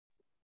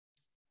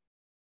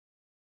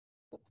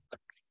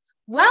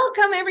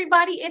Welcome,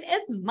 everybody. It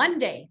is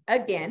Monday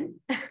again,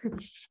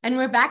 and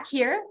we're back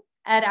here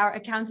at our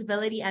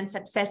Accountability and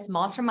Success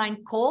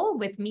Mastermind call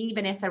with me,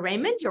 Vanessa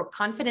Raymond, your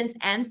confidence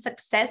and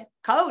success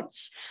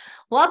coach.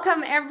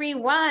 Welcome,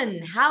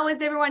 everyone. How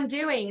is everyone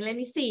doing? Let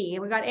me see.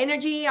 We got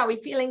energy. Are we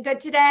feeling good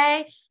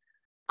today?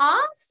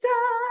 Awesome.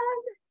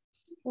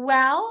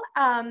 Well,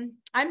 I'm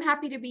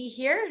happy to be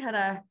here. Had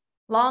a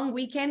long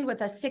weekend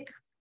with a sick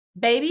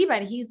baby,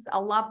 but he's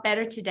a lot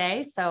better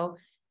today. So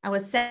I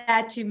was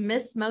sad to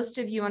miss most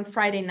of you on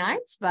Friday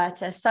nights, but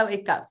so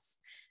it goes.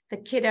 The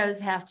kiddos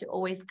have to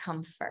always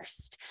come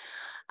first.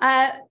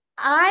 I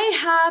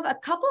have a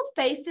couple of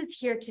faces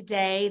here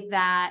today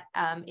that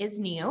is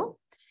new,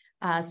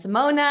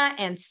 Simona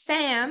and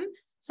Sam.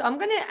 So I'm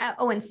going to,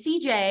 and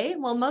CJ.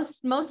 Well,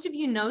 most of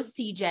you know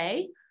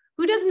CJ.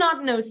 Who does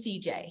not know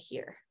CJ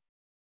here?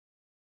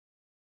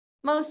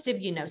 Most of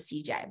you know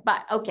CJ,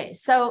 but okay.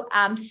 So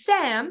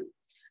Sam,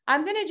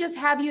 I'm going to just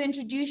have you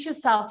introduce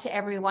yourself to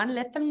everyone.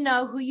 Let them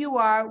know who you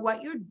are,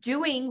 what you're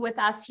doing with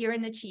us here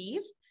in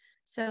Achieve,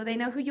 so they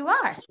know who you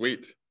are.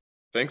 Sweet.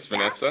 Thanks,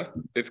 Vanessa.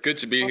 It's good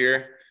to be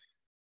here.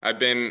 I've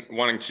been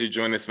wanting to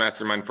join this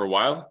mastermind for a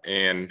while,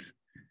 and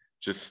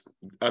just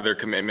other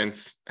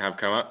commitments have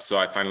come up. So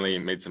I finally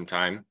made some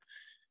time,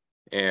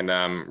 and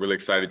I'm really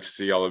excited to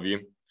see all of you.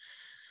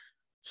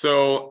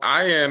 So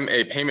I am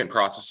a payment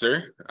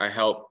processor. I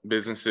help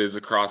businesses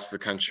across the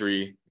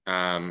country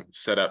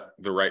set up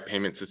the right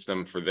payment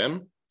system for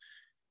them.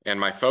 And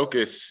my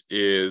focus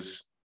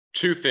is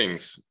two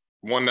things.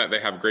 One, that they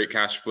have great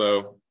cash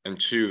flow, and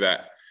two,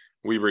 that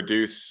we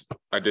reduce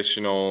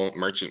additional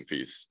merchant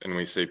fees and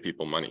we save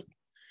people money.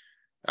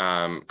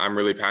 I'm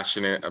really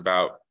passionate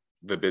about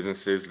the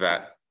businesses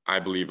that I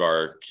believe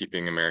are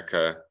keeping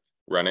America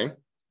running.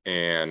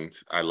 And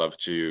I love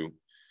to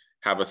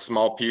have a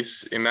small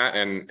piece in that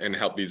and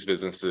help these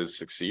businesses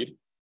succeed.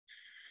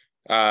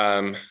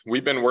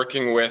 We've been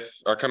working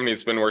with, our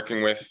company's been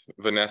working with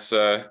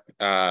Vanessa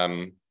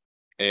and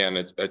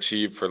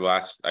Achieve for the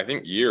last, I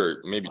think,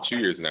 year, maybe 2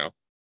 years now.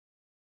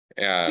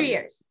 2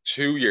 years.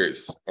 2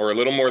 years, or a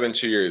little more than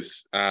 2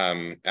 years,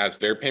 as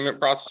their payment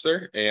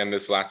processor. And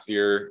this last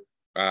year,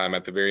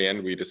 at the very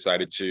end, we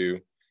decided to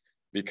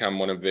become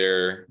one of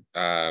their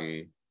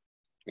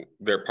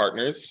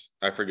partners.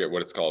 I forget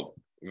what it's called.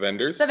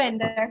 Vendors. The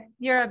vendor.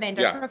 You're a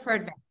vendor, yeah.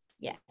 Preferred vendor.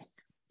 Yes.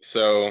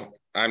 So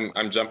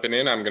I'm jumping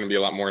in. I'm going to be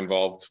a lot more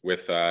involved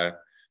with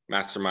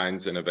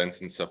masterminds and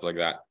events and stuff like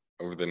that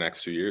over the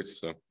next few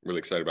years. So really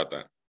excited about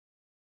that.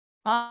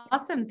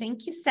 Awesome.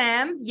 Thank you,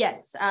 Sam.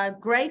 Yes.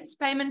 Great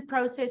payment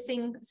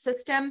processing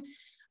system.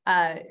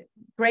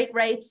 Great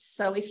rates.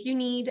 So if you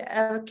need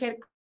a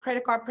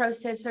credit card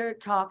processor,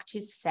 talk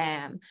to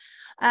Sam.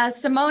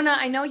 Simona,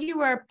 I know you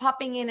were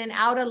popping in and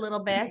out a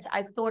little bit.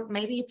 I thought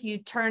maybe if you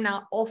turn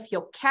off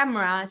your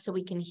camera so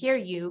we can hear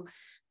you,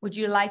 would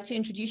you like to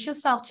introduce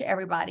yourself to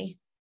everybody?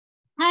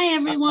 Hi,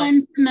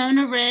 everyone.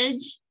 Simona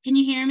Ridge. Can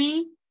you hear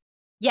me?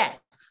 Yes.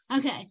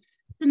 Okay.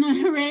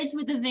 Simona Ridge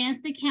with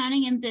Advanced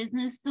Accounting and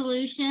Business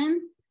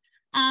Solutions.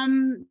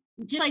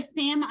 Just like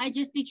Sam, I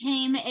just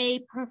became a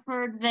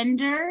preferred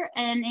vendor,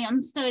 and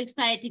I'm so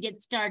excited to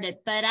get started.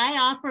 But I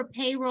offer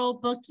payroll,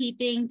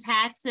 bookkeeping,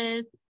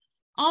 taxes,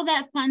 all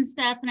that fun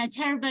stuff. And I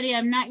tell everybody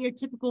I'm not your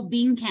typical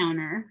bean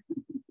counter.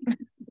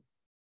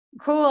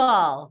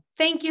 Cool.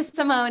 Thank you,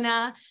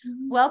 Simona.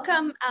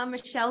 Welcome,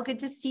 Michelle. Good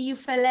to see you,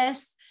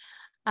 Phyllis.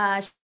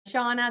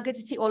 Shauna, good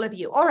to see all of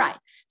you. All right.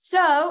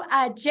 So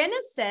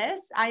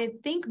Genesis, I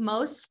think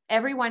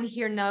everyone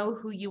here know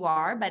who you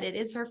are, but it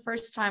is her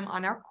first time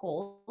on our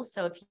call.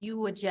 So if you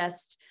would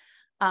just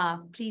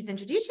please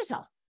introduce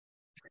yourself.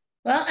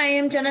 Well, I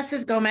am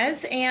Genesis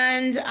Gomez,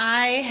 and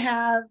I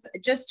have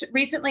just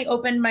recently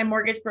opened my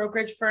mortgage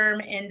brokerage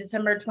firm in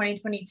December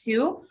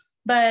 2022,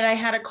 but I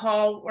had a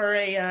call or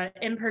a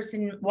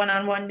in-person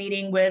one-on-one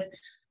meeting with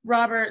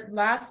Robert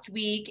last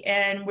week,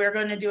 and we're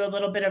going to do a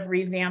little bit of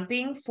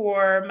revamping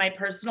for my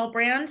personal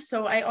brand.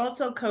 So I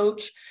also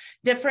coach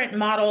different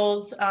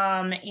models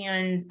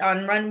and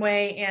on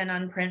runway and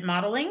on print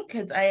modeling,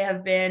 because I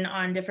have been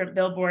on different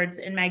billboards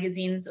and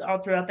magazines all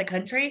throughout the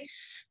country.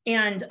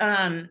 And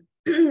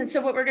so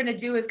what we're going to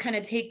do is kind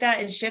of take that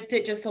and shift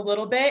it just a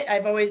little bit.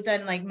 I've always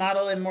done like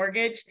model and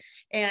mortgage,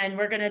 and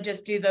we're going to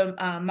just do the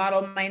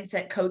model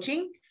mindset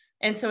coaching.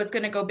 And so it's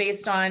going to go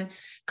based on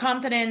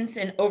confidence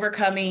and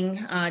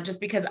overcoming,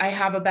 just because I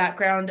have a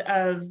background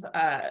of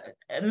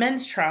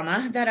men's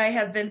trauma that I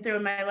have been through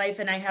in my life,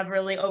 and I have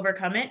really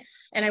overcome it.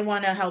 And I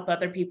want to help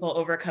other people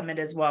overcome it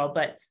as well,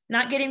 but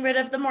not getting rid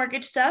of the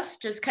mortgage stuff,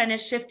 just kind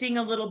of shifting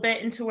a little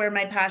bit into where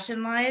my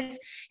passion lies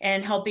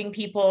and helping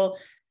people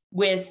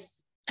with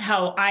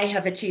how I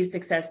have achieved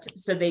success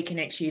so they can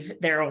achieve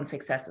their own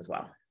success as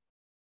well.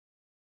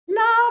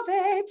 Love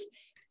it.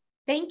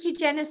 Thank you,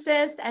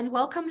 Genesis, and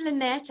welcome,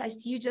 Lynette. I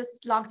see you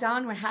just logged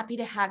on. We're happy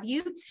to have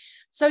you.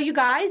 So you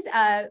guys,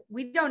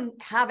 we don't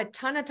have a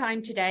ton of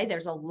time today.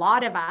 There's a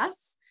lot of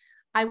us.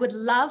 I would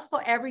love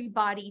for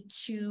everybody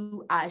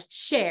to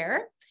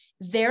share.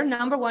 their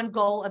number one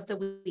goal of the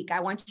week. I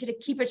want you to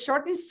keep it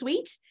short and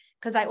sweet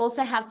because I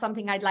also have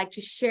something I'd like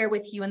to share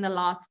with you in the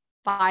last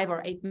 5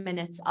 or 8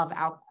 minutes of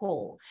our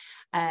call.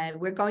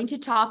 We're going to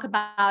talk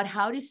about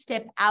how to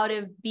step out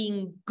of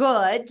being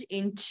good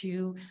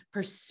into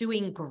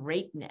pursuing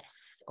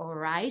greatness. All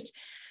right.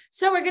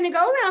 So we're going to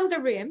go around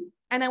the room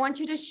and I want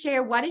you to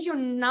share what is your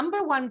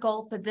number one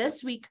goal for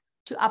this week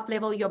to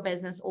up-level your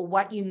business, or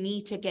what you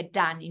need to get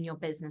done in your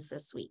business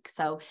this week.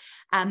 So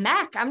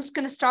Mac, I'm just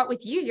going to start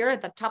with you. You're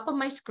at the top of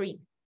my screen.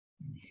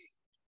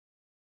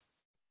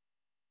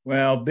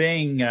 Well,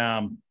 being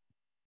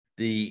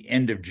the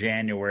end of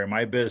January,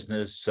 my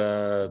business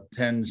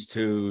tends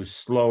to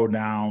slow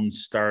down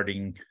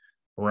starting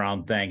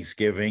around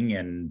Thanksgiving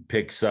and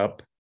picks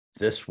up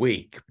this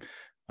week.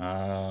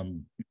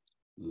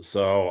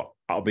 So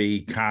I'll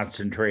be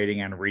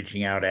concentrating on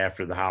reaching out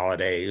after the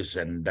holidays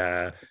and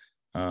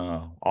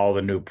all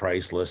the new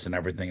price lists and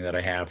everything that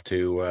I have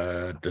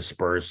to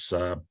disperse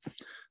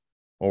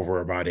over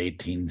about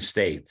 18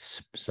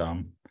 states. So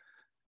I'm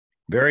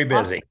very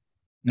busy.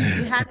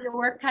 Awesome. You have your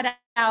work cut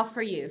out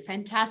for you.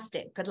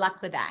 Fantastic. Good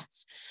luck with that.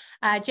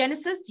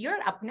 Genesis, you're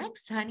up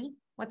next, honey.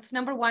 What's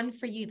number one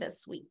for you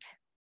this week?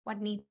 What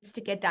needs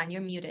to get done?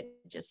 You're muted,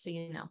 just so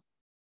you know.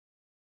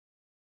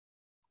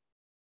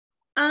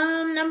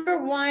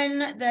 Number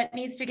one that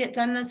needs to get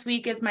done this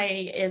week is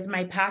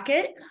my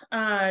packet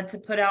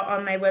to put out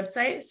on my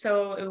website.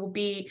 So it will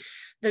be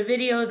the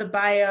video, the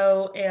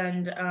bio,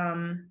 and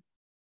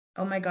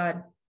oh my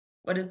God,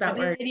 what is that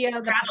word? Video,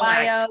 the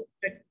bio,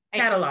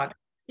 catalog.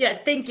 Yes,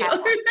 thank you.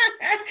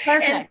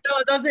 And so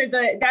those are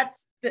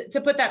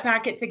to put that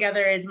packet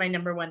together is my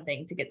number one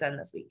thing to get done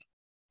this week.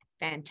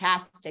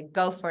 Fantastic.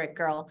 Go for it,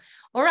 girl.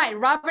 All right,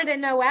 Robert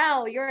and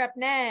Noelle, you're up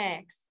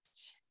next.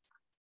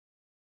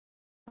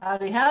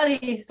 Howdy,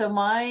 howdy. So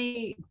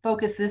my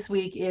focus this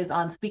week is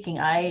on speaking.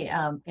 I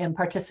am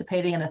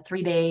participating in a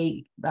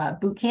 3-day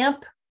boot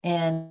camp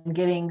and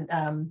getting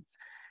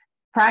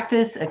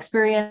practice,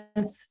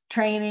 experience,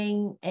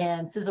 training,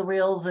 and sizzle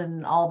reels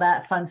and all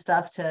that fun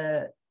stuff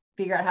to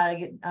figure out how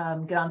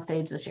to get on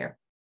stage this year.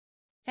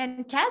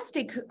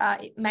 Fantastic.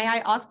 May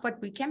I ask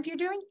what boot camp you're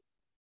doing?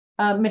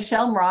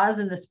 Michelle Mraz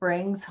in the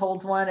Springs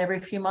holds one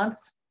every few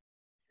months.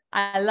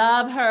 I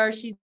love her.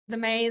 She's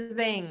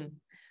amazing.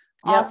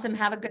 Awesome. Yep.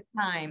 Have a good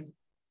time.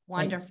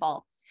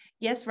 Wonderful. Thanks.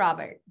 Yes,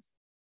 Robert.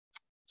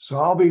 So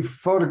I'll be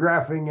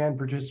photographing and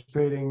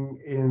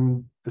participating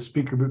in the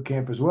speaker boot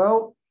camp as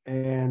well.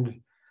 And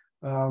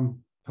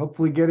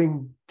hopefully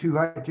getting 2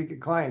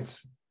 high-ticket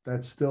clients.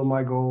 That's still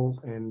my goal.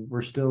 And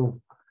we're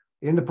still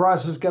in the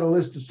process, got a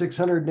list of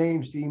 600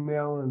 names to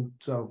email. And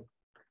so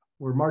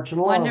we're marching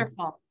along.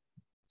 Wonderful.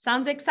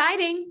 Sounds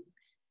exciting.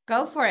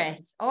 Go for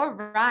it. All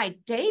right.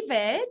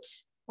 David,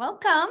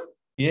 welcome.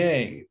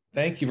 Yay.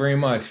 Thank you very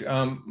much.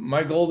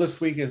 My goal this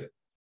week is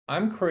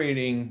I'm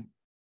creating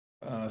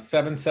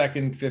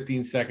 7-second,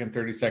 15-second,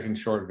 30-second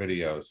short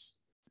videos,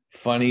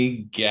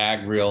 funny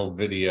gag reel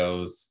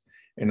videos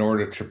in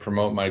order to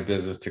promote my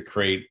business to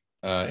create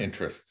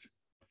interest.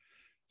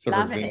 So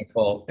for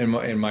example,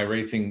 in my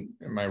racing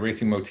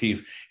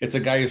motif, it's a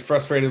guy who's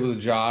frustrated with a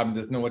job and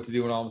doesn't know what to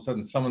do. And all of a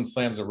sudden someone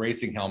slams a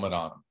racing helmet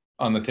on him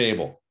on the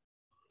table.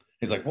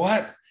 He's like,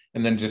 what?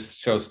 And then just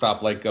show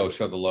stop, let go,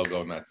 show the logo,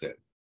 and that's it.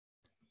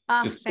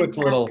 Just quick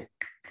little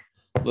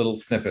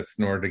snippets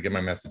in order to get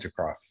my message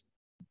across.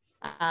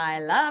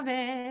 I love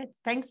it.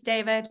 Thanks,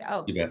 David.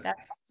 Oh, that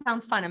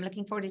sounds fun. I'm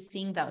looking forward to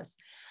seeing those.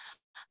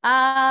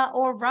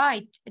 All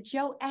right,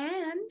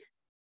 Joanne.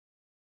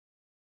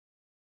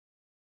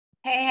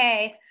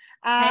 Hey.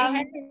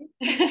 Hey.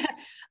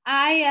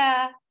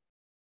 I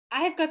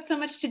have got so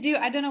much to do.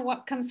 I don't know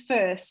what comes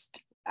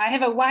first. I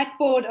have a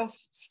whiteboard of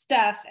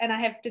stuff and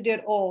I have to do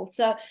it all.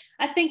 So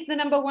I think the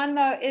number one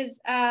though is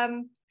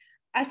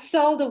I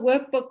sold a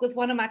workbook with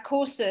one of my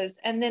courses,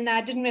 and then I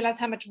didn't realize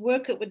how much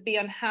work it would be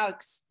on how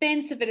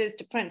expensive it is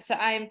to print. So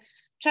I'm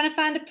trying to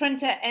find a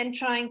printer and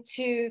trying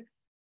to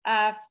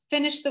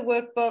finish the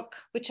workbook,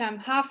 which I'm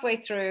halfway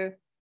through.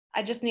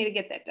 I just need to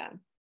get that done.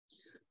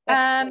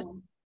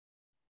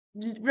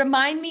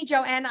 Remind me,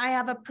 Joanne, I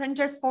have a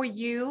printer for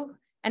you.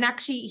 And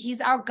actually, he's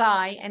our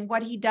guy. And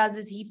what he does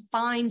is he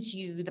finds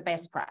you the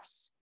best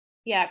price.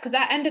 Yeah, because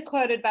I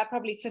underquoted by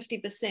probably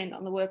 50%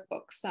 on the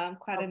workbook. So I'm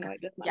quite annoyed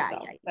with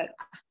myself. But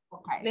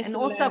and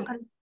also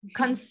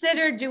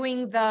consider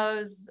doing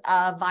those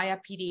via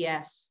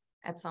PDF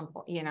at some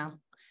point, you know.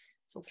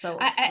 So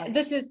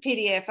this is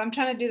PDF. I'm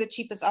trying to do the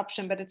cheapest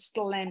option, but it's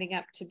still landing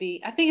up to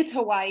be, I think it's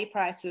Hawaii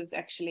prices,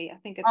 actually. I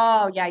think it's.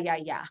 Oh,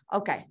 yeah.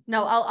 Okay.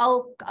 No,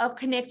 I'll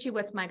connect you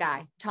with my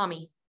guy,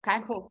 Tommy.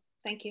 Okay. Cool.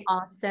 Thank you.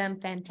 Awesome.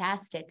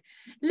 Fantastic.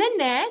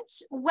 Lynette,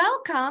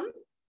 welcome.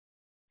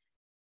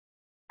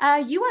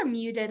 You are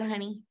muted,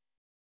 honey.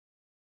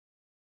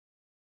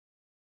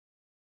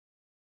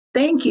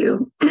 Thank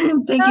you.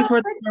 Thank you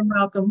for the warm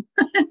welcome.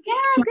 Yeah,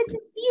 good to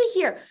see you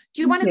here.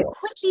 Do you want to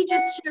quickly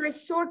just share a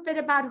short bit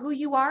about who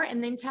you are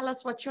and then tell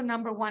us what's your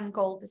number one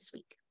goal this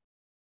week?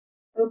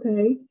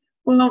 Okay.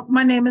 Well,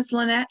 my name is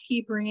Lynette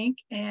Hebrink,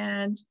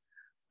 and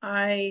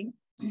I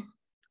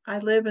I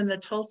live in the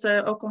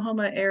Tulsa,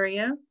 Oklahoma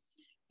area,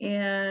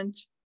 and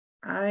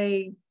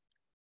I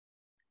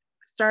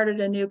started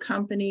a new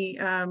company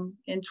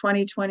in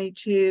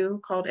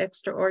 2022 called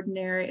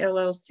Extraordinary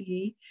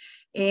LLC.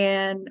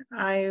 And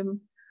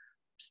I'm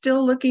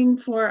still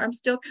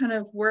kind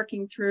of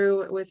working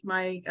through with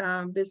my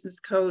business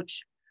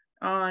coach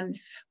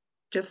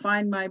to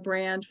find my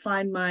brand,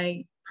 find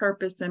my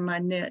purpose and my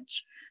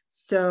niche.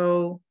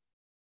 So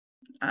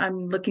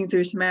I'm looking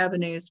through some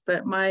avenues,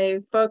 but my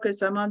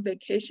focus, I'm on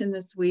vacation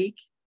this week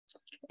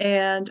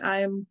and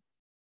I'm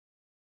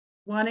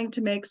wanting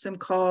to make some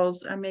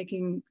calls.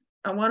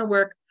 I want to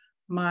work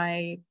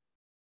my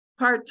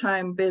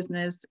part-time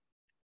business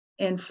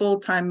in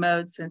full-time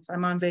mode since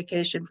I'm on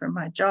vacation from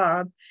my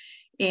job,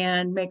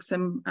 and make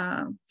some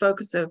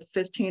focus of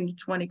 15 to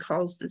 20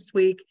 calls this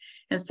week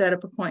and set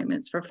up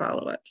appointments for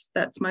follow-ups.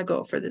 That's my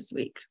goal for this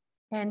week.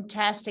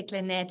 Fantastic,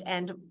 Lynette,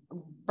 and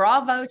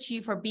bravo to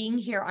you for being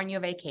here on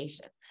your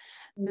vacation.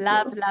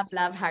 Love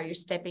how you're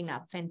stepping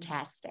up.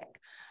 Fantastic.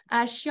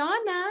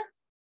 Shauna,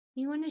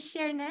 you want to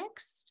share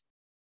next?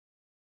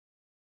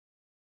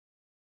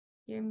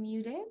 You're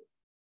muted.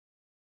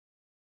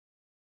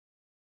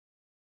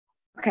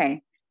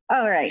 Okay.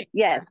 All right.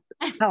 Yes.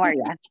 How are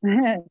you?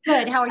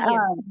 Good. How are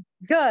you?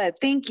 Good.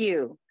 Thank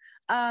you.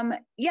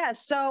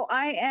 Yes. So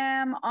I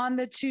am on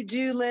the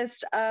to-do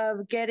list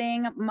of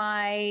getting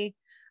my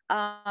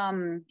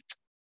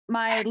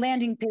my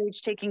landing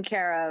page taken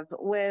care of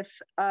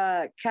with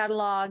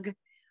catalog,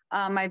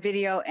 my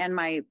video, and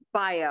my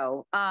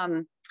bio.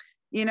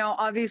 You know,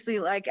 obviously,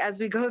 like as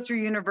we go through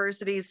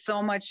universities,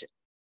 so much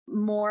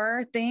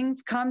more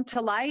things come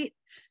to light.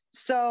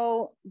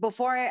 So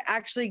before I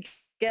actually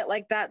get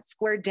like that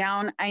squared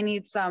down, I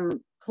need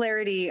some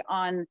clarity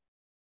on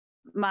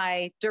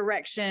my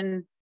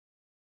direction,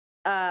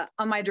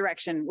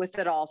 with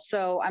it all.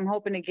 So I'm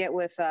hoping to get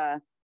with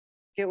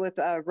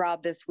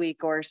Rob this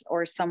week or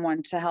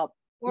someone to help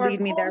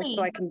lead me there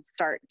so I can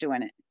start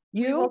doing it.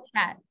 We will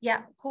chat.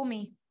 Yeah, call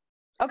me.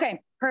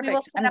 Okay, perfect. We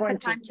will set up a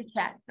time to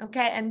chat.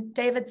 Okay, and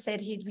David said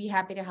he'd be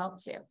happy to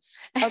help too.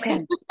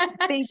 Okay,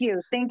 thank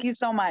you. Thank you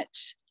so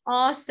much.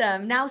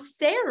 Awesome. Now,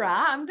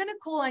 Sarah, I'm going to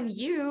call on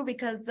you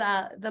because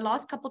the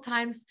last couple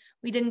times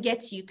we didn't get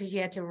to you because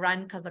you had to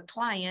run because of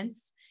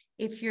clients.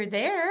 If you're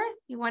there,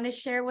 you want to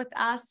share with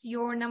us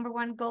your number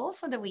one goal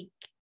for the week?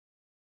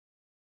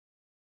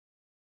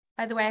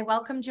 By the way,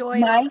 welcome,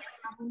 Joy. Hi,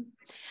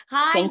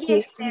 Thank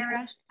yes, you,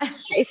 Sarah.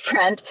 Hey,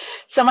 friend.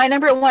 So my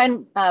number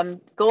one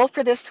goal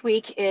for this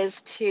week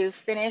is to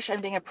finish. I'm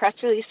doing a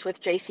press release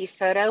with JC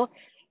Soto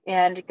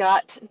and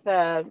got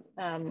the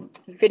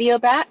video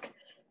back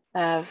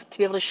to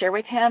be able to share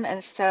with him.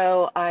 And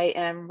so I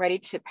am ready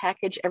to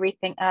package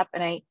everything up,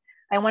 and I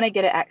want to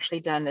get it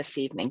actually done this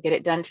evening, get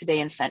it done today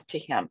and sent to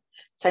him.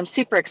 So I'm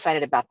super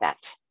excited about that.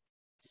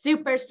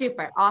 Super,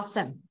 super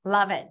awesome.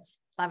 Love it.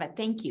 Love it.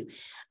 Thank you.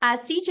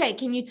 CJ,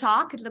 can you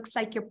talk? It looks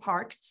like you're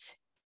parked.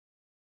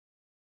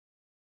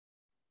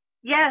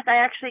 Yes, I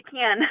actually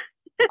can.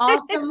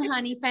 Awesome,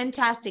 honey.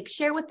 Fantastic.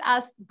 Share with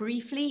us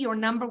briefly your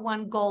number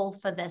one goal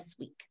for this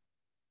week.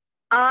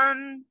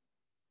 Ironically,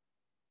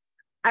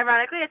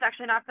 it's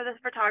actually not for the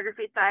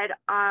photography side.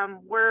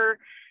 We're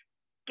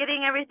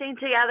getting everything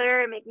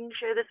together and making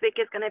sure this week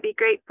is going to be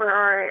great for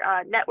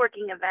our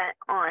networking event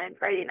on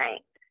Friday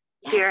night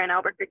here in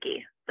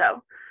Albuquerque.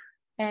 So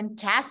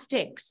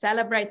fantastic.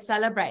 Celebrate,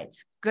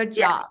 celebrate. Good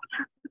job.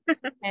 Yes.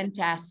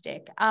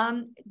 Fantastic.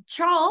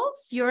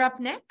 Charles, you're up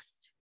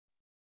next.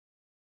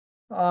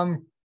 I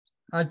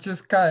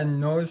just got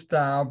noticed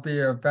that I'll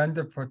be a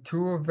vendor for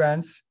 2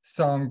 events,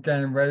 so I'm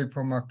getting ready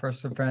for my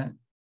first event.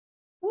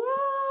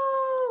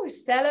 Woo!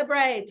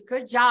 Celebrate.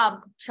 Good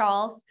job,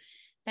 Charles.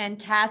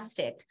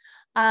 Fantastic.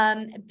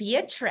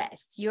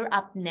 Beatrice, you're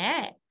up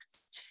next.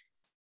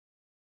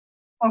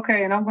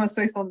 Okay, and I'm going to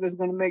say something that's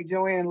going to make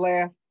Joanne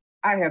laugh.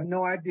 I have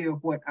no idea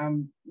what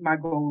my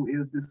goal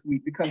is this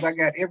week because I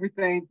got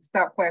everything.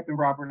 Stop clapping,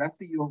 Robert. I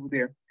see you over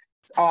there.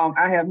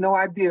 I have no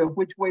idea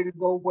which way to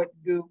go, what to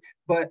do,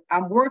 but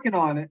I'm working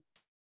on it.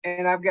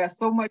 And I've got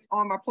so much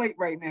on my plate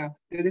right now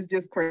that it's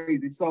just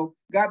crazy. So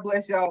God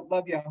bless y'all.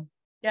 Love y'all.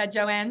 Yeah,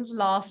 Joanne's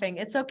laughing.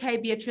 It's okay,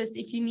 Beatrice.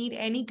 If you need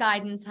any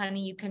guidance,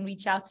 honey, you can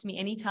reach out to me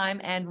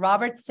anytime. And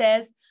Robert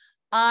says,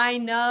 I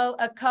know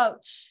a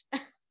coach.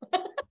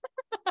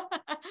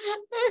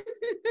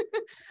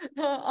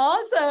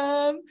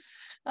 Awesome.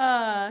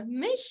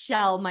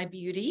 Michelle, my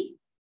beauty.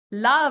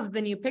 Love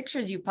the new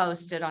pictures you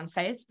posted on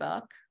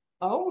Facebook.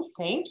 Oh,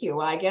 thank you.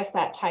 Well, I guess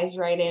that ties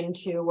right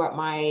into what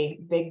my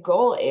big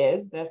goal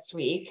is this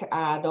week.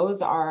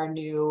 Those are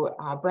new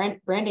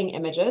branding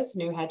images,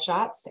 new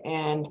headshots.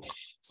 And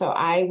so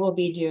I will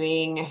be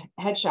doing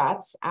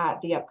headshots at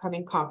the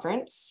upcoming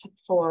conference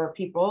for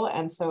people.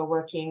 And so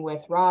working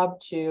with Rob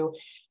to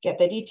get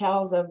the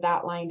details of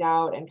that lined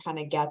out and kind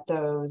of get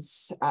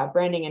those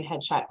branding and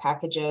headshot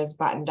packages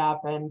buttoned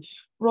up and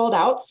rolled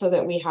out so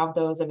that we have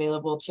those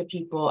available to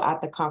people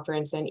at the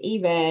conference, and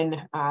even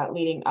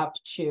leading up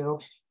to,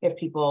 if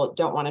people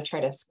don't want to try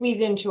to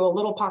squeeze into a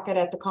little pocket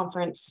at the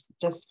conference,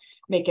 just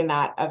making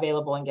that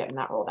available and getting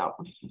that rolled out.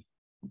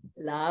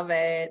 Love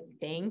it.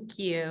 Thank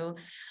you.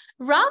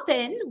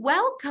 Robin,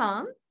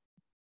 welcome.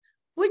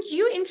 Would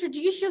you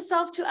introduce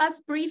yourself to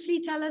us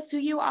briefly? Tell us who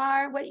you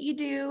are, what you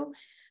do,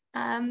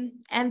 and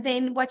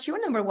then what's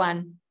your number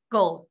one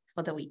goal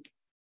for the week?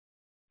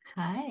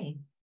 Hi.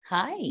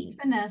 Hi. It's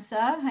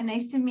Vanessa.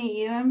 Nice to meet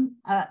you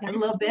a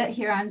little bit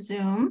here on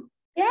Zoom.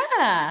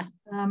 Yeah.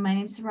 My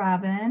name's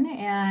Robin,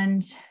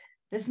 and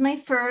this is my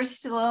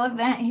first little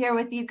event here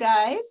with you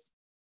guys.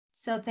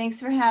 So thanks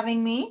for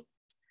having me.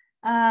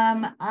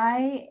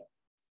 I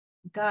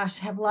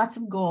have lots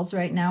of goals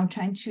right now. I'm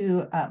trying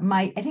to,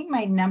 I think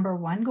my number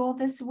one goal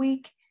this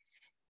week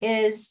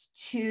is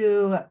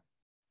to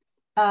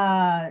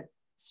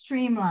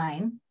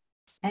streamline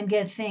and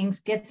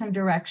get some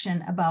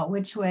direction about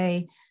which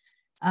way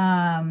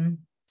to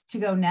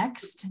go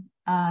next.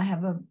 I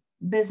have a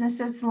business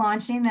that's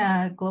launching,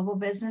 a global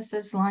business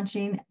that's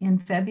launching in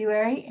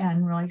February, and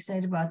I'm really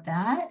excited about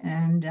that.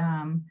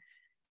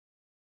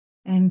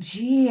 And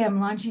gee, I'm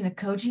launching a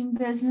coaching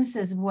business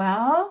as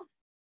well.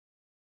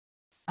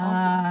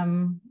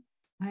 Awesome.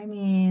 I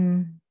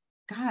mean,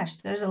 gosh,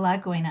 there's a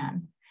lot going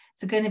on.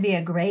 It's going to be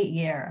a great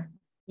year.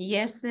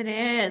 Yes, it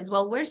is.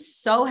 Well, we're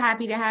so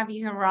happy to have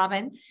you here,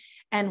 Robin,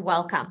 and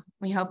welcome.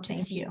 We hope to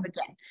see you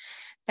again.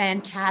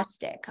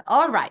 Fantastic.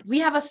 All right. We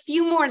have a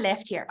few more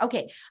left here.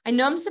 Okay. I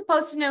know I'm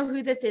supposed to know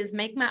who this is.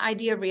 Make my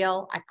idea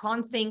real. I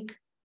can't think.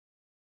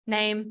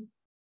 Name.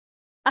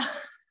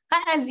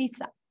 Hi,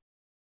 Lisa.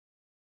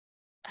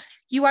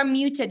 You are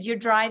muted. You're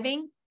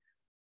driving.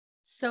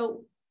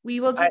 So we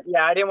will.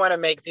 Yeah, I didn't want to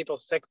make people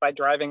sick by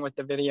driving with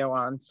the video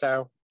on.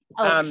 So,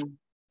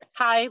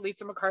 hi,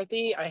 Lisa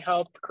McCarthy. I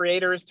help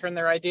creators turn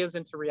their ideas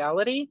into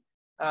reality.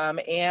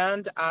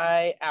 And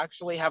I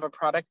actually have a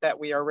product that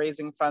we are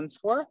raising funds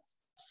for.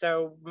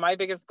 So my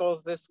biggest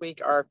goals this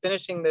week are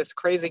finishing this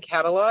crazy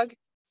catalog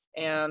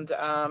and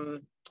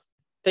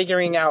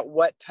figuring out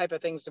what type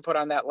of things to put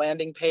on that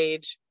landing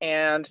page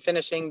and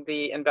finishing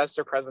the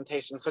investor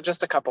presentation. So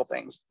just a couple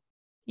things.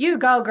 You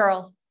go,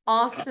 girl.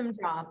 Awesome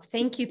job.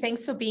 Thank you.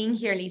 Thanks for being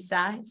here,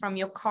 Lisa, from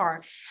your car.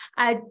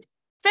 Phyllis,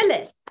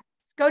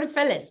 let's go to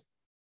Phyllis.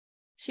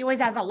 She always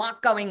has a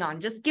lot going on.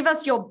 Just give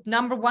us your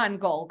number one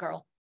goal,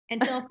 girl. And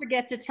don't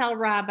forget to tell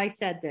Rob I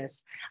said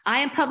this. I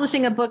am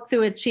publishing a book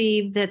through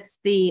Achieve that's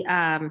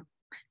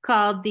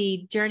called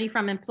The Journey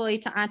from Employee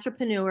to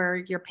Entrepreneur,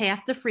 Your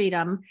Path to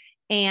Freedom.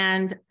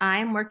 And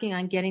I'm working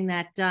on getting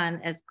that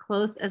done as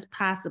close as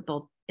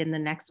possible in the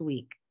next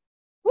week.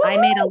 Woo-hoo! I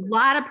made a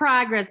lot of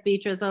progress,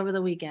 Beatrice, over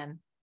the weekend.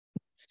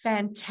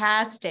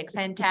 Fantastic.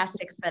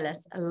 Fantastic,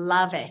 Phyllis. I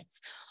love it.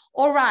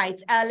 All right.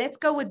 Let's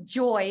go with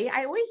Joy.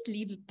 I always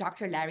leave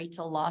Dr. Larry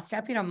till last. I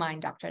hope you don't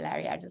mind, Dr.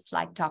 Larry. I just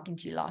like talking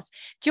to you last.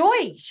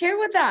 Joy, share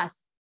with us.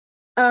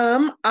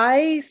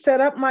 I set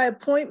up my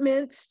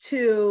appointments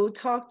to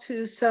talk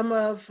to some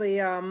of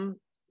the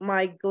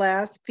my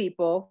glass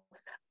people,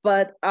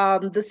 but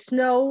the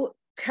snow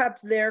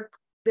kept their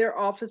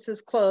offices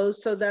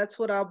closed. So that's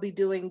what I'll be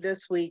doing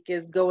this week,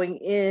 is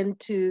going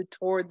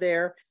toward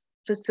their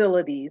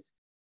facilities.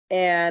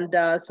 And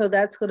so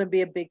that's going to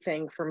be a big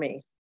thing for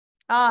me.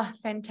 Ah,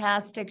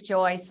 fantastic,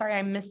 Joy. Sorry,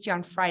 I missed you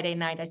on Friday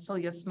night. I saw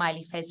your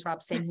smiley face.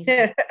 Rob sent me.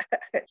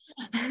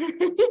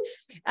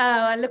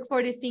 I look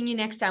forward to seeing you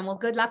next time. Well,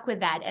 good luck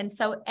with that. And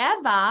so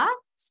Eva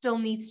still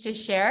needs to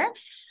share.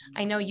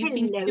 I know you've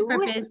been super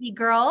busy,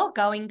 girl.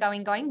 Going.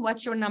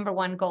 What's your number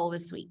one goal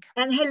this week?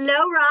 And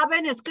hello,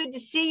 Robin. It's good to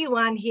see you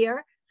on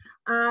here.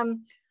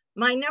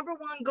 My number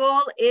one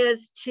goal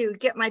is to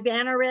get my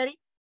banner ready,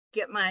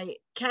 get my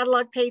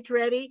catalog page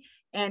ready,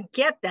 and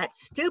get that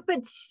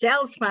stupid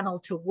sales funnel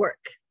to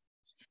work.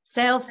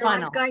 Sales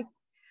funnel.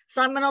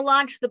 I'm going to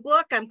launch the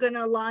book. I'm going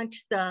to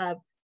launch the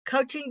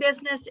coaching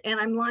business, and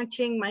I'm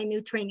launching my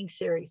new training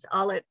series,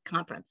 all at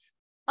conference.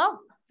 Oh,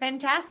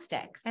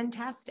 fantastic.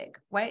 Fantastic.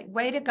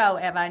 Way to go,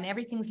 Eva. And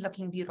everything's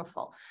looking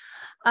beautiful.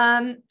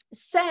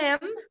 Sam,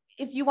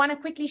 if you want to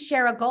quickly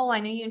share a goal,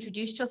 I know you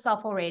introduced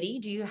yourself already.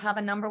 Do you have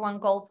a number one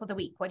goal for the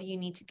week? What do you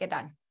need to get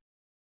done?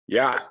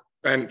 Yeah.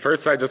 And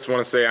first, I just want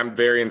to say I'm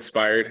very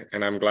inspired,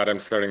 and I'm glad I'm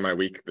starting my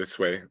week this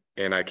way.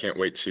 And I can't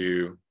wait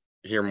to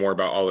hear more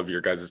about all of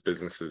your guys'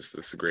 businesses.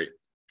 This is great.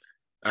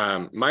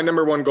 My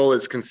number one goal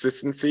is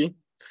consistency.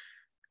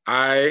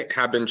 I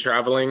have been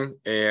traveling,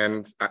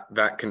 and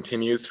that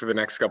continues for the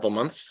next couple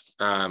months.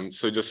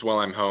 So just while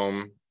I'm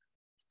home,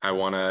 I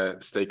want to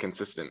stay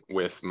consistent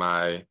with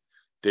my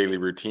daily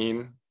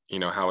routine,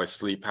 how I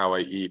sleep, how I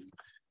eat,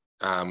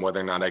 whether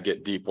or not I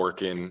get deep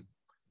work in,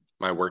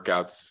 my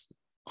workouts,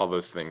 all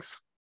those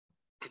things.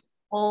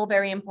 All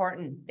very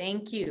important.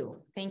 Thank you.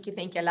 Thank you.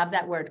 I love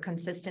that word,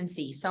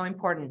 consistency. So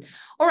important.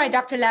 All right,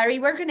 Dr. Larry,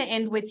 we're going to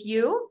end with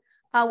you.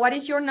 What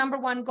is your number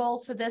one goal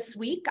for this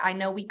week? I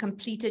know we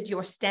completed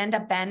your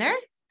stand-up banner.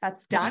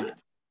 That's done. Yeah.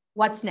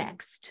 What's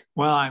next?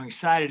 Well, I'm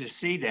excited to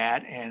see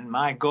that. And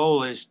my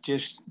goal is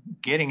just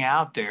getting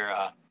out there.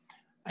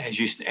 As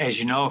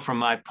you know, from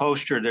my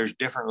poster, there's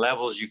different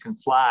levels you can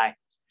fly.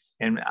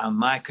 And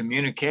my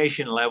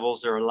communication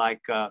levels are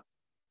like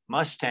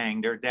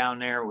Mustang. They're down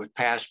there with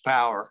past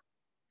power.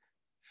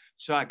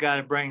 So I got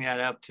to bring that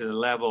up to the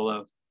level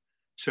of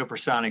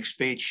supersonic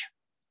speech.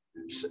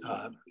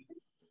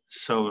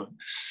 So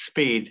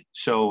speed.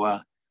 So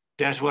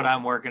that's what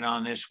I'm working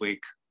on this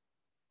week.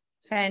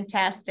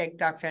 Fantastic,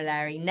 Dr.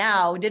 Larry.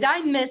 Now, did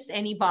I miss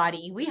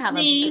anybody? We have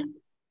Me.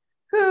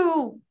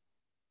 Who?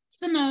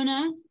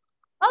 Simona.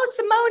 Oh,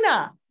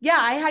 Simona. Yeah,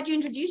 I had you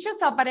introduce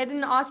yourself, but I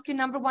didn't ask your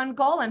number one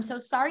goal. I'm so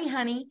sorry,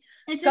 honey.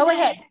 Go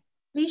ahead.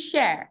 Please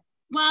share.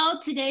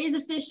 Well, today is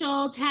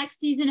official. Tax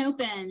season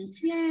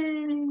opens.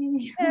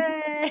 Yay.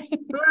 Yay.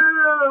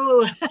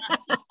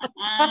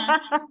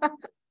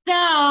 So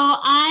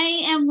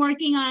I am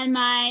working on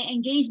my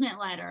engagement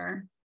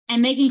letter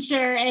and making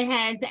sure it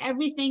has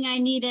everything I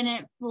need in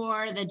it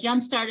for the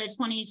Jumpstart of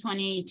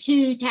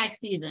 2022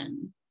 tax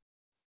season.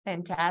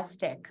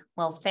 Fantastic.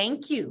 Well,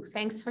 thank you.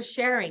 Thanks for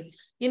sharing.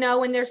 You know,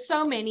 when there's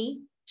so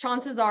many,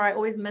 chances are I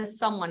always miss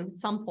someone at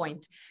some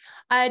point.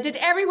 Did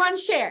everyone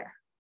share?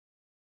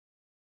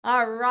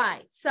 All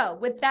right. So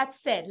with that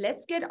said,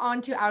 let's get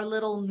on to our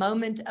little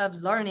moment of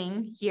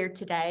learning here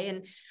today.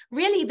 And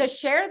really the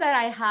share that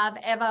I have,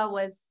 Eva,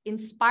 was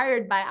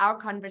inspired by our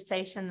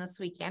conversation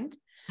this weekend.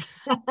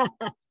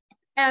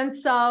 And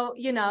so,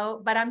 you know,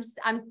 but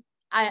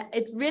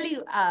it really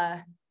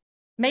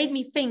made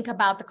me think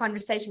about the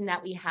conversation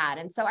that we had.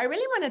 And so I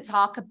really want to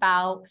talk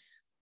about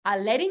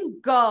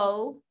letting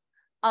go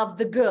of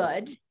the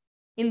good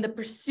in the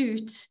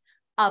pursuit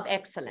of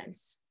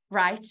excellence,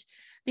 right?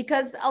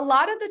 Because a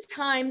lot of the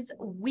times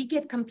we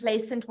get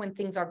complacent when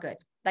things are good.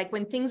 Like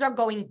when things are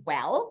going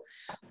well,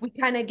 we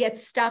kind of get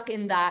stuck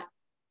in that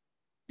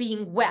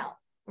being well,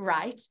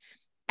 right?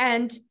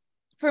 And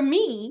for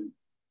me,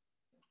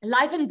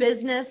 life and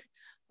business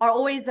are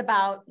always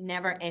about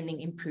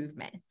never-ending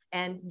improvement.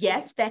 And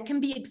yes, that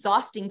can be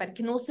exhausting, but it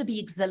can also be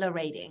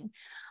exhilarating.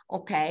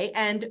 Okay.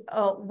 And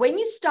when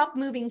you stop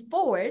moving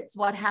forwards,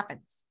 what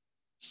happens?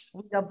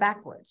 We go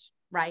backwards,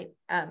 right?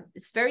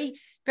 It's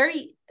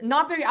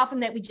not very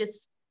often that we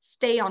just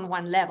stay on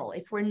one level.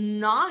 If we're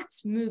not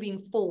moving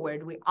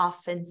forward, we're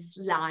often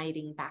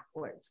sliding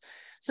backwards.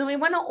 So we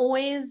want to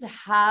always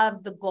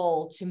have the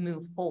goal to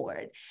move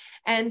forward.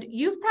 And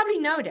you've probably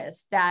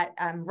noticed that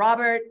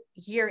Robert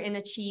here in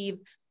Achieve,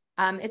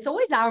 it's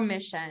always our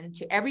mission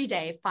to every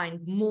day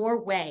find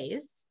more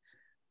ways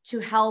to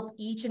help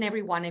each and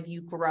every one of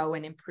you grow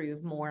and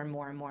improve more and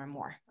more and more and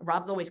more.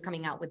 Rob's always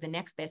coming out with the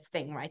next best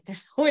thing, right?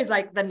 There's always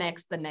like the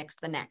next.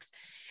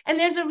 And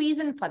there's a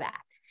reason for that,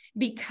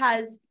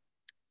 because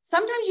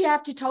sometimes you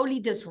have to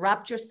totally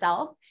disrupt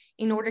yourself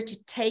in order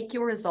to take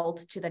your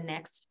results to the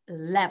next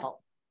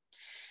level.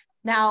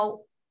 Now,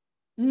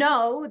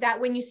 know that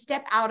when you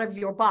step out of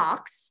your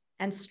box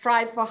and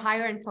strive for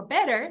higher and for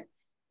better,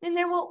 then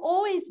there will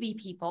always be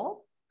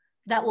people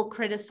that will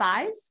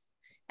criticize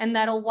and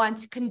that'll want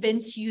to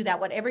convince you that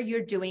whatever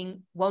you're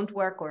doing won't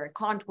work or it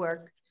can't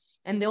work.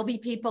 And there'll be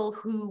people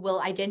who will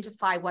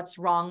identify what's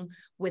wrong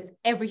with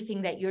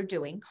everything that you're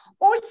doing,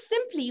 or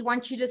simply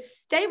want you to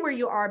stay where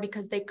you are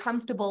because they're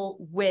comfortable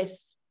with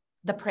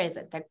the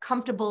present. They're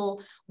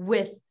comfortable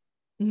with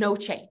no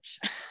change,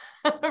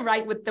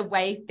 right? With the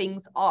way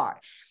things are.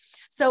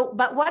 So,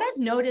 but what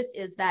I've noticed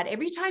is that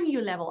every time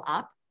you level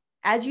up,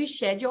 as you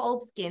shed your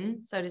old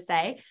skin, so to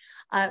say,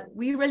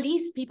 we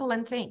release people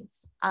and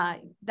things.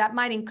 That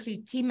might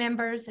include team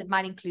members. It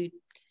might include,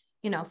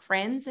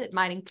 friends. It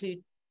might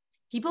include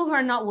people who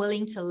are not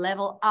willing to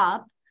level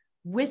up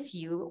with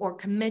you or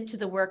commit to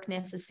the work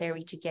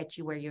necessary to get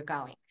you where you're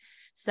going.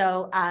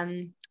 So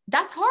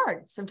that's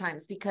hard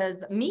sometimes,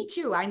 because me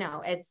too, I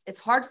know it's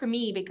hard for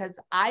me because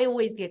I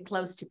always get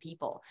close to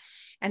people.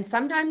 And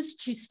sometimes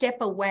to step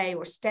away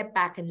or step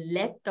back and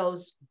let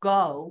those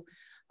go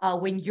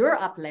when you're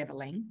up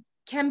leveling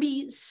can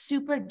be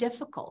super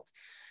difficult.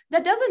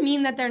 That doesn't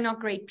mean that they're not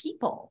great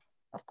people.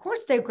 Of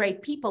course, they're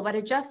great people, but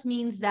it just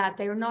means that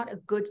they're not a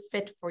good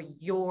fit for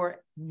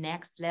your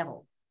next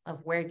level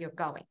of where you're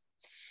going.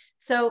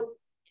 So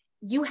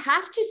you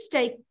have to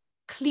stay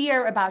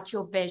clear about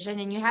your vision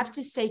and you have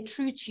to stay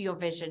true to your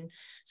vision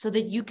so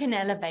that you can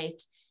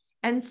elevate.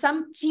 And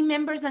some team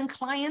members and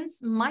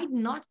clients might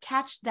not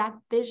catch that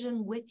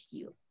vision with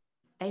you.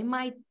 They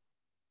might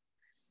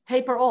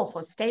taper off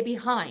or stay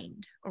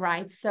behind,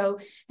 right? So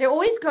there are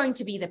always going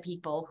to be the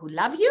people who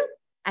love you,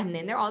 and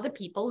then there are the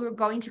people who are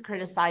going to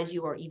criticize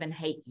you or even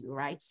hate you,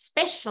 right?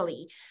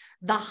 Especially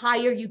the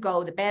higher you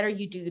go, the better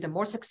you do, the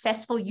more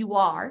successful you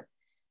are,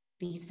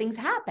 these things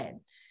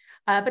happen.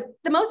 But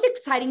the most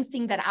exciting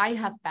thing that I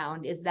have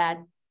found is that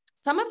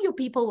some of your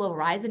people will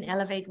rise and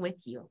elevate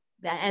with you,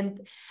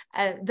 and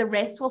the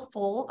rest will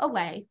fall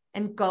away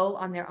and go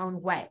on their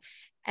own way.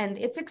 And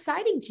it's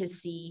exciting to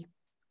see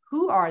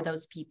who are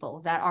those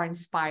people that are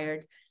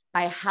inspired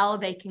by how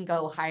they can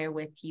go higher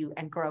with you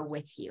and grow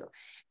with you.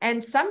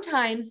 And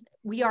sometimes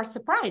we are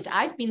surprised.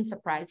 I've been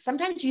surprised.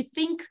 Sometimes you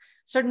think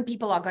certain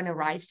people are going to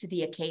rise to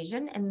the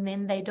occasion and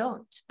then they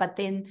don't. But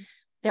then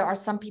there are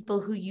some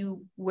people who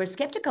you were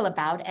skeptical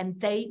about and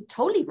they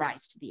totally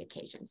rise to the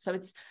occasion. So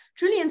it's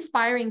truly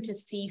inspiring to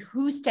see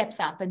who steps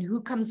up and who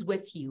comes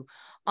with you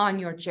on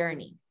your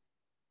journey.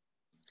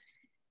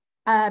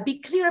 Be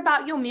clear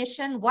about your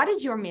mission. What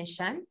is your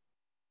mission?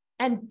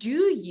 And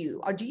do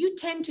you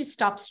tend to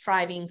stop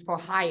striving for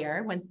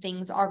higher when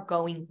things are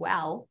going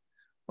well?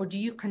 Or do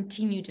you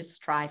continue to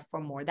strive for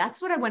more?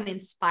 That's what I want to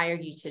inspire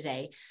you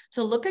today.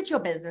 So look at your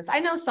business. I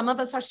know some of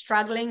us are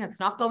struggling.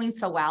 It's not going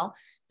so well.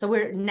 So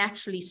we're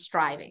naturally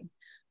striving.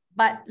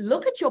 But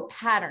look at your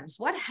patterns.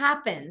 What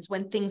happens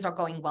when things are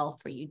going well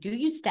for you? Do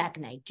you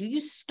stagnate? Do you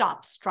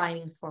stop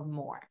striving for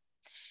more?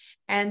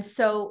 And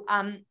so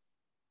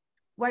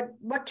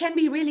what can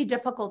be really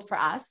difficult for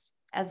us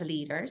as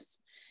leaders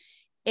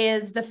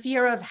is the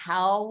fear of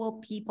how will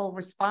people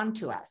respond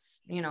to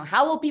us? You know,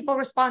 how will people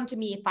respond to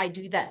me if I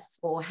do this?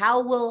 Or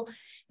how will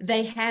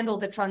they handle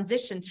the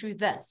transition through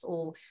this?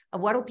 Or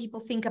what do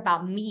people think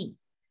about me?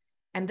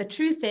 And the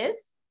truth is,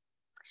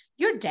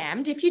 you're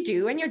damned if you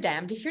do and you're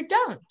damned if you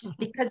don't,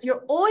 because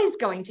you're always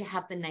going to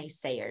have the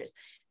naysayers,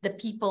 the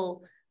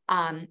people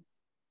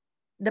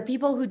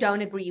who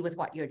don't agree with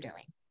what you're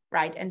doing,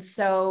 right? And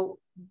so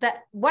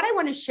what I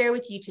want to share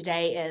with you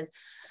today is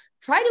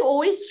try to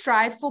always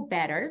strive for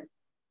better.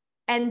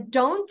 And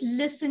don't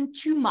listen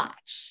too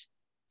much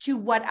to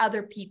what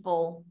other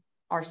people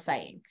are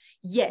saying.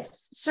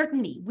 Yes,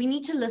 certainly, we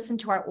need to listen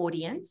to our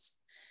audience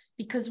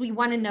because we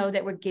want to know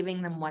that we're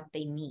giving them what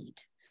they need.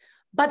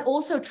 But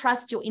also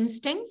trust your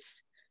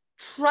instincts,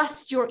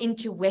 trust your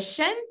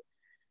intuition.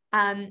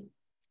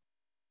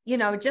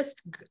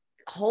 Just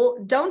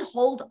don't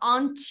hold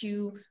on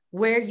to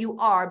where you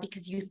are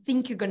because you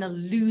think you're going to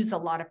lose a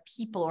lot of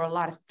people or a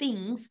lot of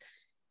things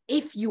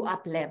if you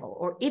up level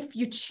or if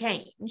you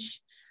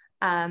change.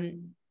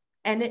 And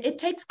it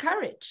takes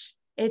courage.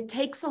 It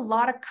takes a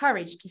lot of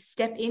courage to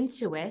step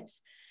into it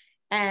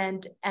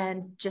and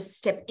just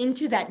step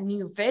into that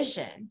new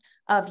vision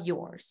of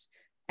yours.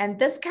 And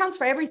this counts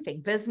for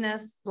everything: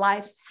 business,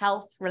 life,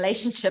 health,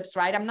 relationships,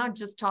 right? I'm not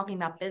just talking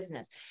about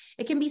business.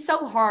 It can be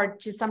so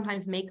hard to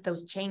sometimes make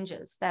those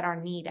changes that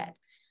are needed.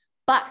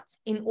 But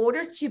in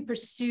order to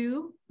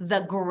pursue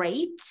the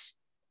great,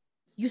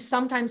 you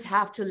sometimes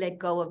have to let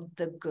go of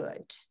the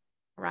good.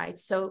 Right?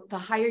 So the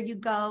higher you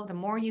go, the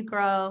more you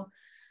grow.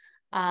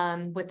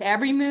 With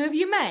every move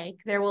you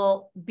make, there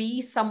will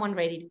be someone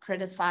ready to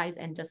criticize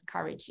and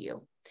discourage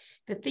you.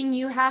 The thing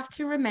you have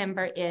to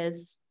remember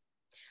is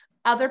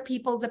other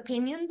people's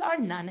opinions are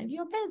none of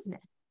your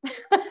business,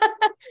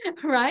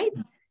 right?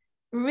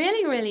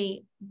 Really,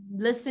 really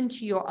listen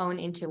to your own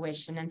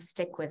intuition and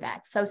stick with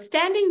that. So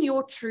stand in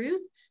your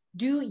truth,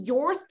 do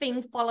your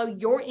thing, follow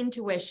your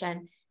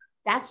intuition.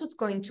 That's what's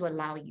going to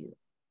allow you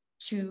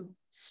to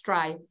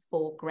strive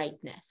for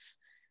greatness.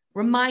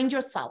 Remind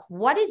yourself,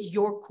 what is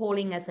your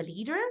calling as a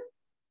leader?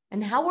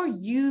 And how are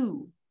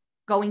you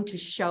going to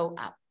show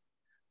up?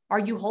 Are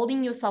you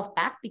holding yourself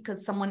back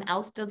because someone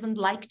else doesn't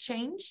like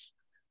change?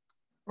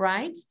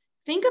 Right?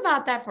 Think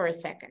about that for a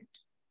second.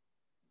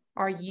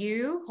 Are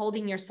you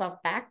holding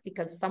yourself back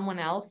because someone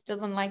else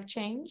doesn't like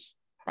change?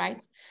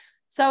 Right?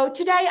 So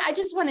today, I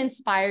just want to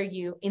inspire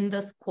you in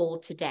this call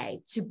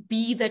today to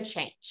be the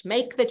change,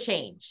 make the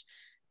change,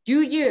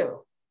 do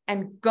you,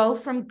 and go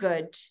from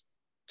good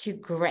to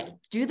great.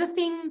 Do the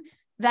thing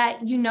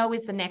that you know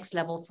is the next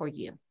level for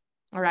you.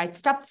 All right.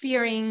 Stop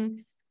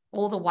fearing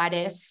all the what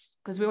ifs,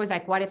 because we always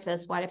like, what if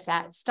this, what if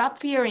that? Stop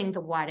fearing the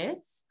what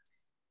ifs.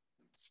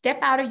 Step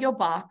out of your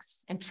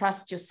box and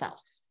trust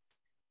yourself.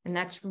 And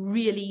that's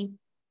really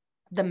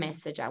the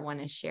message I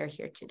want to share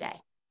here today.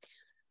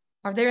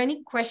 Are there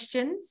any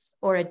questions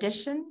or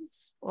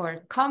additions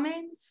or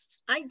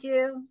comments? I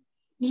do.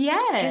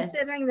 Yes.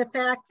 Considering the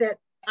fact that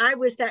I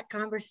was that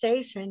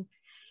conversation.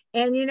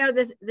 And you know,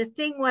 the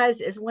thing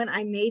is when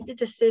I made the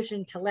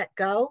decision to let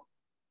go,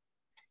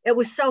 it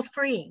was so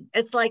freeing.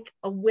 It's like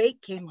a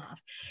weight came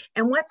off.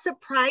 And what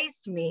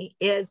surprised me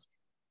is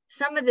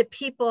some of the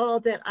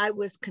people that I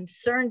was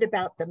concerned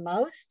about the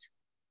most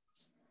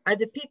are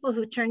the people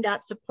who turned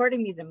out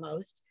supporting me the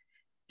most,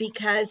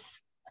 because,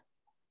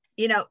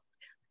 you know,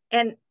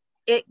 and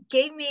it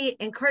gave me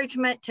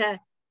encouragement to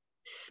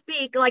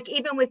speak, like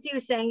even with you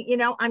saying, you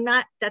know,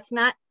 that's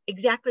not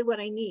exactly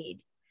what I need.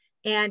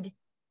 And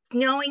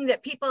knowing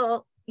that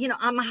people, you know,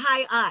 I'm a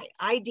high I,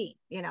 ID,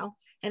 you know,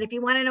 and if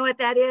you want to know what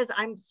that is,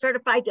 I'm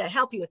certified to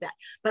help you with that,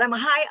 but I'm a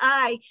high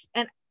I,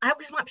 and I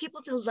just want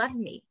people to love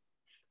me.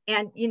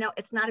 And, you know,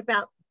 it's not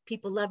about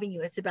people loving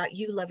you. It's about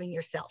you loving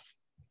yourself.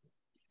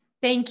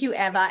 Thank you,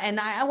 Eva. And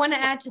I want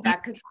to add to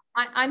that, because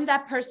I'm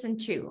that person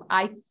too.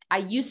 I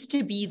used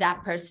to be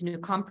that person who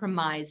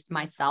compromised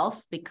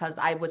myself because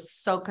I was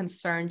so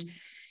concerned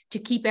to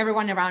keep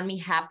everyone around me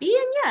happy,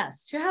 and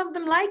yes, to have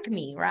them like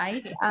me,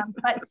 right?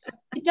 But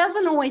it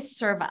doesn't always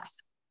serve us.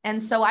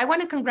 And so I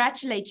want to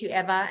congratulate you,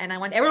 Eva, and I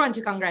want everyone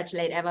to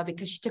congratulate Eva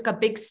because she took a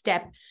big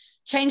step,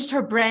 changed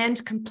her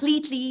brand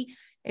completely.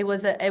 It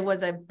was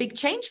a big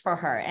change for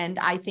her, and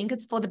I think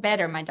it's for the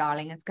better, my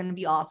darling. It's going to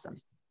be awesome.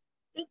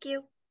 Thank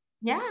you.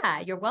 Yeah,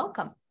 you're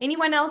welcome.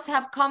 Anyone else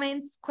have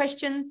comments,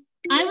 questions?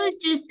 I was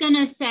just going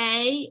to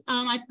say,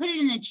 I put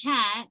it in the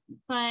chat,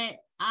 but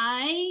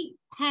I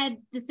had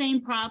the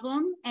same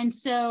problem. And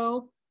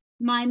so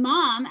my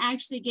mom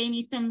actually gave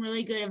me some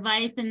really good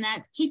advice, and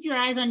that's keep your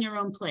eyes on your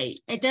own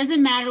plate. It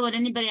doesn't matter what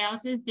anybody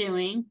else is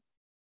doing.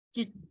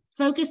 Just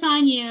focus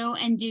on you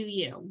and do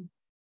you.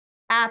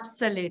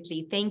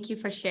 Absolutely. Thank you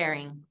for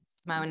sharing,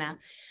 Simona.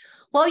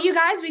 Well, you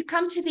guys, we've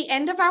come to the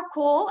end of our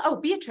call. Oh,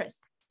 Beatrice,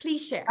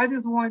 please share. I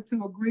just wanted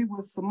to agree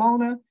with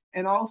Simona,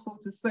 and also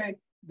to say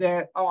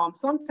that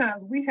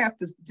sometimes we have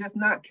to just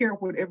not care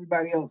what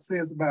everybody else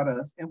says about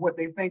us and what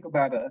they think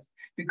about us,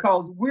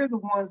 because we're the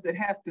ones that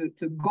have to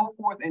go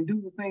forth and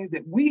do the things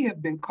that we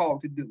have been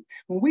called to do.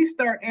 When we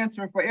start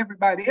answering for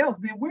everybody else,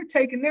 then we're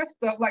taking their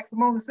stuff, like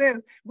Simona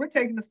says, we're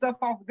taking the stuff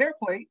off of their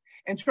plate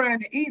and trying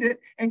to eat it.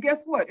 And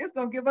guess what? It's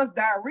going to give us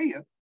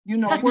diarrhea. You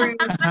know, whereas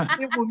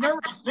it will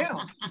nourish them,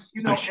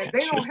 you know, and they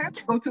don't have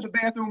to go to the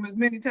bathroom as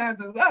many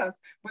times as us,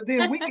 but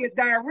then we get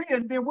diarrhea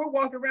and then we're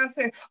walking around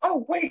saying,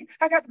 oh, wait,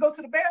 I got to go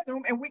to the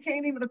bathroom, and we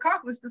can't even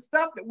accomplish the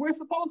stuff that we're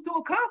supposed to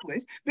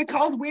accomplish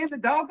because we're in the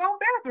doggone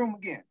bathroom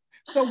again.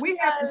 So we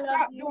have to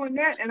stop doing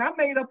that. And I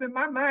made up in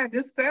my mind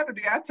this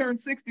Saturday, I turned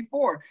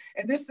 64.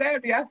 And this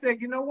Saturday I said,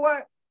 you know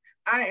what?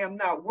 I am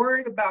not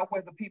worried about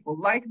whether people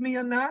like me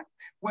or not,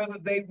 whether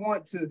they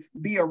want to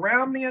be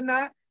around me or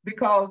not.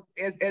 Because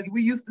as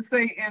we used to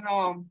say in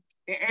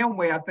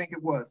Amway, I think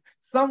it was,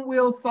 some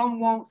will, some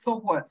won't, so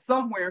what?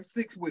 Somewhere,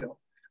 six will.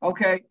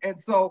 Okay. And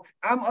so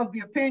I'm of the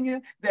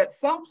opinion that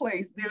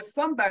someplace there's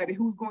somebody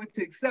who's going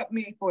to accept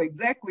me for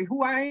exactly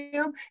who I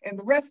am. And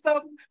the rest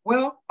of them,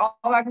 well, all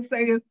I can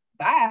say is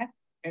bye.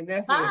 And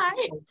that's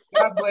it. So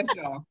God bless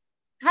y'all.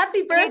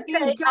 Happy birthday.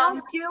 If you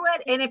don't do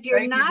it, and if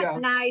you're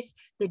not nice,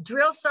 the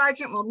drill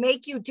sergeant will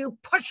make you do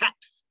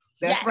push-ups.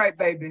 That's right,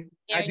 baby.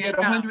 I did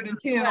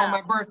 110 on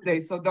my birthday,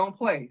 so don't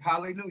play.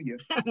 Hallelujah.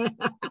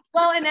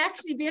 Well, and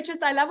actually,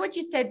 Beatrice, I love what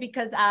you said,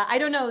 because I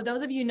don't know,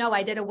 those of you know,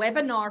 I did a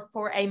webinar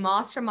for a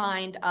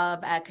mastermind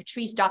of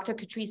Dr.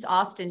 Catrice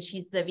Austin.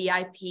 She's the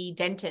VIP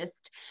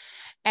dentist.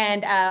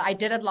 And I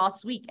did it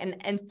last week.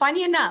 And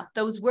funny enough,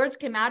 those words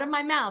came out of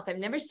my mouth. I've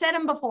never said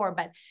them before,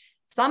 but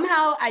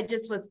somehow I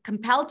just was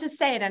compelled to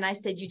say it. And I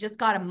said, you just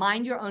got to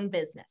mind your own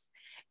business.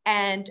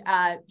 And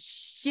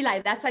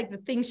that's like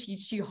the thing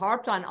she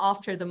harped on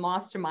after the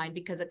mastermind,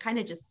 because it kind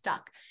of just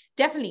stuck.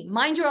 Definitely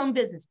mind your own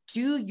business,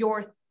 do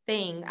your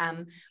thing.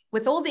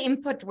 With all the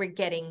input we're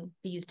getting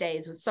these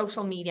days with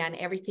social media and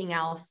everything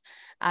else,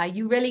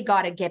 you really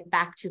got to get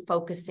back to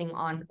focusing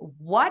on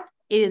what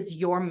is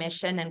your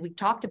mission. And we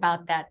talked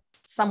about that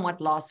somewhat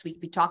last week.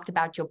 We talked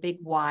about your big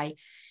why,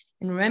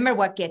 and remember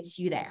what gets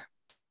you there.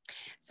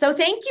 So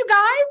thank you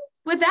guys.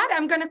 With that,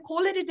 I'm going to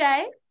call it a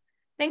day.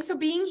 Thanks for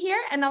being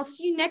here, and I'll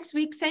see you next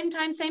week, same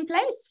time, same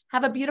place.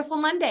 Have a beautiful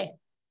Monday.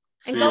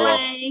 And go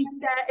and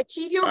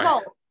achieve your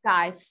goal,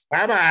 guys.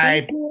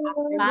 Bye-bye.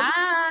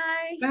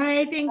 Bye.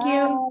 Bye. Thank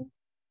you.